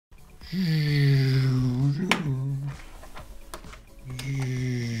So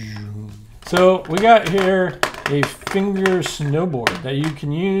we got here a finger snowboard that you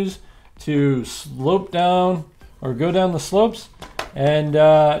can use to slope down or go down the slopes, and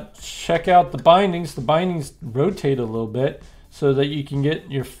check out the bindings. The bindings rotate a little bit so that you can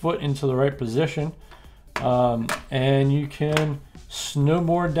get your foot into the right position, and you can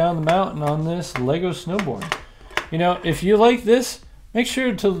snowboard down the mountain on this Lego snowboard. You know, if you like this, make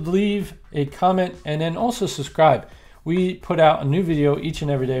sure to leave a comment and then also subscribe. We put out a new video each and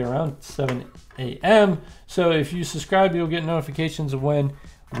every day around 7 a.m. So if you subscribe, you'll get notifications of when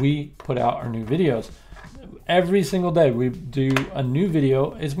we put out our new videos. Every single day we do a new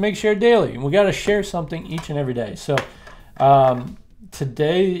video. It's Make Share Daily, and we got to share something each and every day. So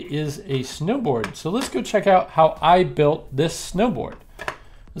today is a snowboard. So let's go check out how I built this snowboard.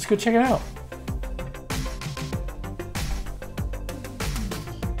 Let's go check it out.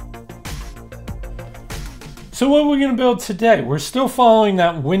 So what we're going to build today, we're still following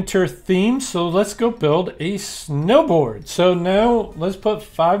that winter theme, so let's go build a snowboard. So now let's put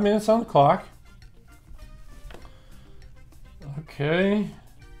 5 minutes on the clock. Okay.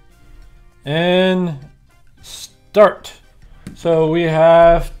 And start. So we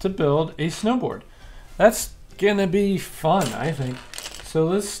have to build a snowboard. That's going to be fun, I think. So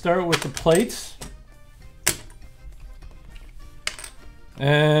let's start with the plates.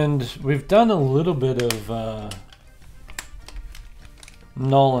 And we've done a little bit of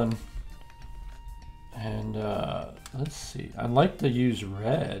Nolan. And let's see. I'd like to use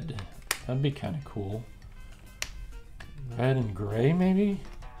red. That'd be kind of cool. Red and gray, maybe?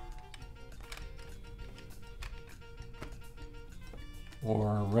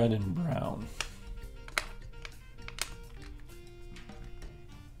 Or red and brown.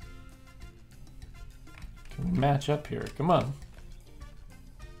 Can we match up here? Come on.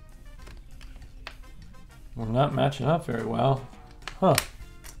 We're not matching up very well. Huh.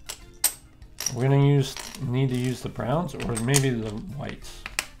 We're gonna need to use the browns, or maybe the whites.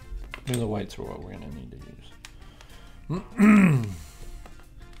 Maybe the whites are what we're gonna need to use.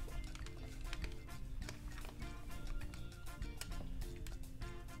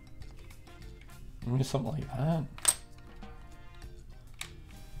 Maybe something like that.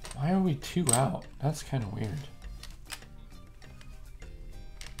 Why are we 2 out? That's kind of weird.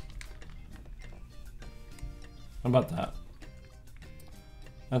 How about that?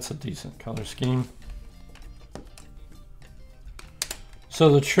 That's a decent color scheme. So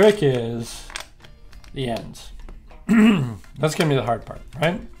the trick is the ends. That's gonna be the hard part,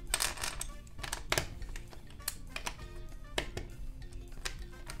 right?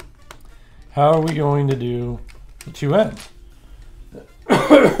 How are we going to do the 2 ends?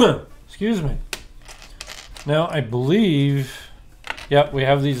 Excuse me. Now I believe, yep, we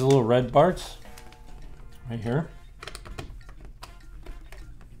have these little red parts right here.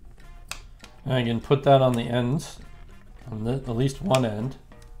 And I can put that on the ends, on at least one end.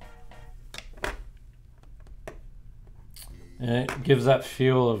 And it gives that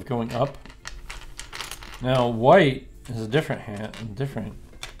feel of going up. Now white is a different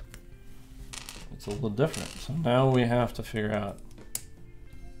it's a little different. So now we have to figure out,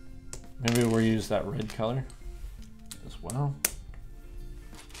 maybe we'll use that red color as well.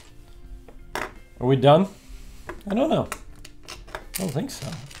 Are we done? I don't know. I don't think so.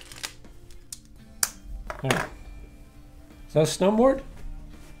 There. Is that a snowboard?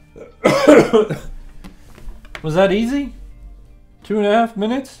 Was that easy? 2.5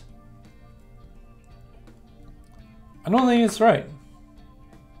 minutes? I don't think it's right.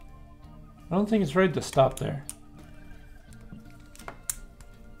 I don't think it's right to stop there.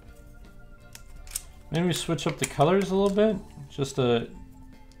 Maybe we switch up the colors a little bit, just to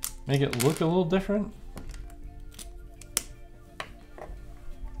make it look a little different.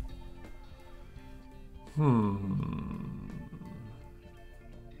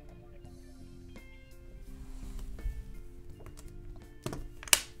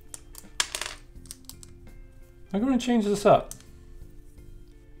 I'm going to change this up.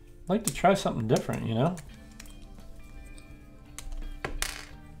 I'd like to try something different, you know?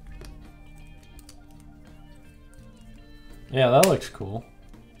 Yeah, that looks cool.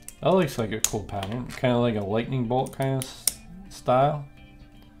 That looks like a cool pattern. Kind of like a lightning bolt kind of style.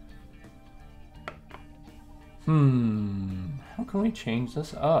 How can we change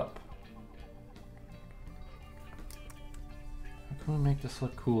this up? How can we make this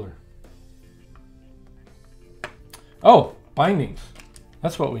look cooler? Oh, bindings.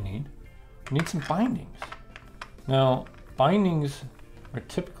 That's what we need. We need some bindings. Now, bindings are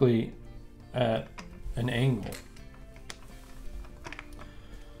typically at an angle.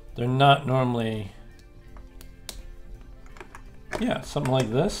 they're not normally, yeah, something like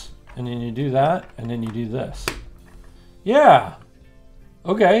this. And then you do that, and then you do this. Yeah.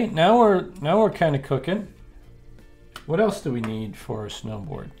 Okay, now we're kind of cooking. What else do we need for a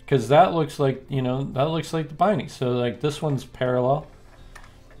snowboard? Because that looks like, you know, that looks like the binding. So like this one's parallel.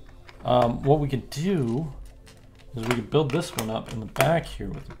 What we could do is we could build this one up in the back here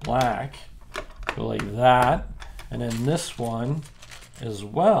with the black. Go like that. And then this one as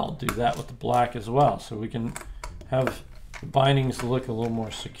well. Do that with the black as well. So we can have the bindings look a little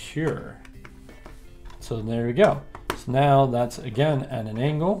more secure. So there we go. So now that's again at an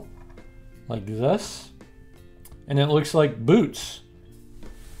angle like this. And it looks like boots.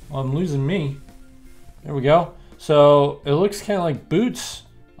 Well, I'm losing me. There we go. So it looks kind of like boots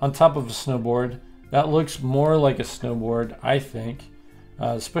on top of a snowboard. That looks more like a snowboard, I think,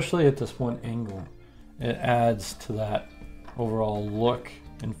 especially at this one angle. It adds to that overall look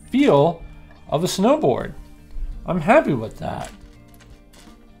and feel of a snowboard. I'm happy with that.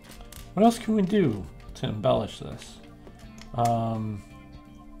 What else can we do to embellish this? I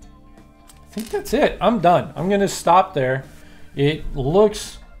think that's it. I'm done. I'm gonna stop there. It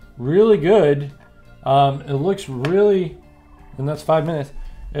looks really good. It looks really, and that's 5 minutes.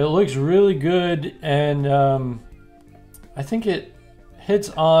 It looks really good, and I think it hits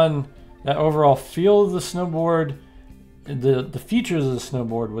on that overall feel of the snowboard, the features of the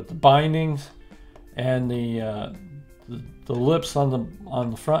snowboard with the bindings and the lips on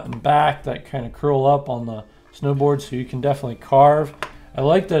the front and back that kind of curl up on the snowboard, so you can definitely carve. I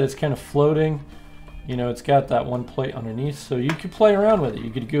like that it's kind of floating. You know, it's got that one plate underneath, so you could play around with it. You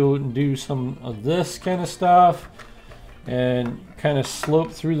could go and do some of this kind of stuff and kind of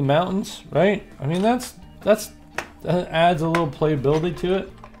slope through the mountains, right? I mean, that adds a little playability to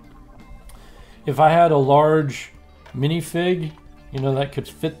it. If I had a large minifig, you know, that could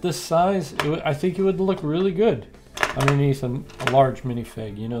fit this size, I think it would look really good underneath a large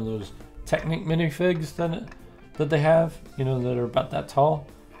minifig. You know, those Technic minifigs that they have, you know, that are about that tall.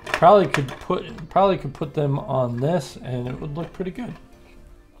 Probably could put them on this, and it would look pretty good.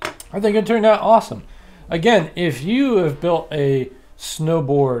 I think it turned out awesome. Again, if you have built a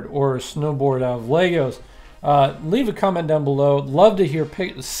snowboard or a snowboard out of Legos, leave a comment down below. Love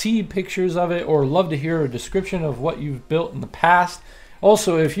to see pictures of it, or love to hear a description of what you've built in the past.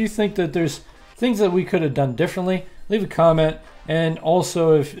 Also, if you think that there's things that we could have done differently, leave a comment. And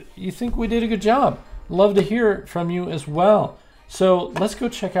also, if you think we did a good job, love to hear from you as well. So let's go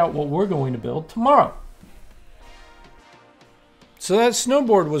check out what we're going to build tomorrow. So that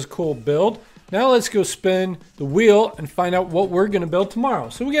snowboard was a cool build. Now let's go spin the wheel and find out what we're going to build tomorrow.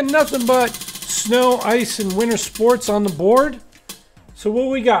 So we got nothing but snow, ice, and winter sports on the board. So what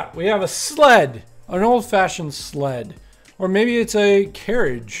we got? We have a sled, an old-fashioned sled. Or maybe it's a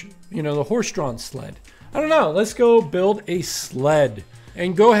carriage, you know, the horse-drawn sled. I don't know. Let's go build a sled.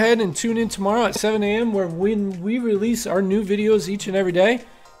 And go ahead and tune in tomorrow at 7 a.m. where we release our new videos each and every day.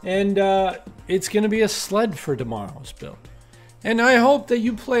 And it's going to be a sled for tomorrow's build. And I hope that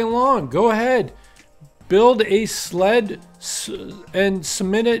you play along. Go ahead. Build a sled and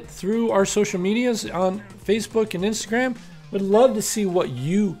submit it through our social medias on Facebook and Instagram. Would love to see what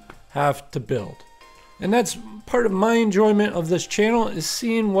you have to build. And that's part of my enjoyment of this channel, is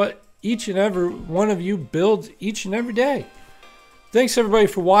seeing what each and every one of you builds each and every day. Thanks everybody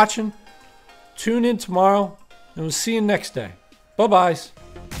for watching. Tune in tomorrow, and we'll see you next day. Bye-bye.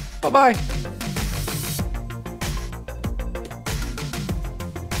 Bye-bye.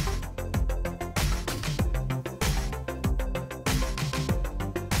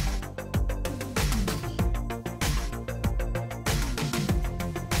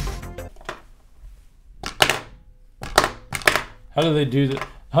 How do they do that?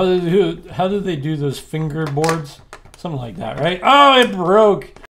 How do they do those finger boards? Something like that, right? Oh, it broke.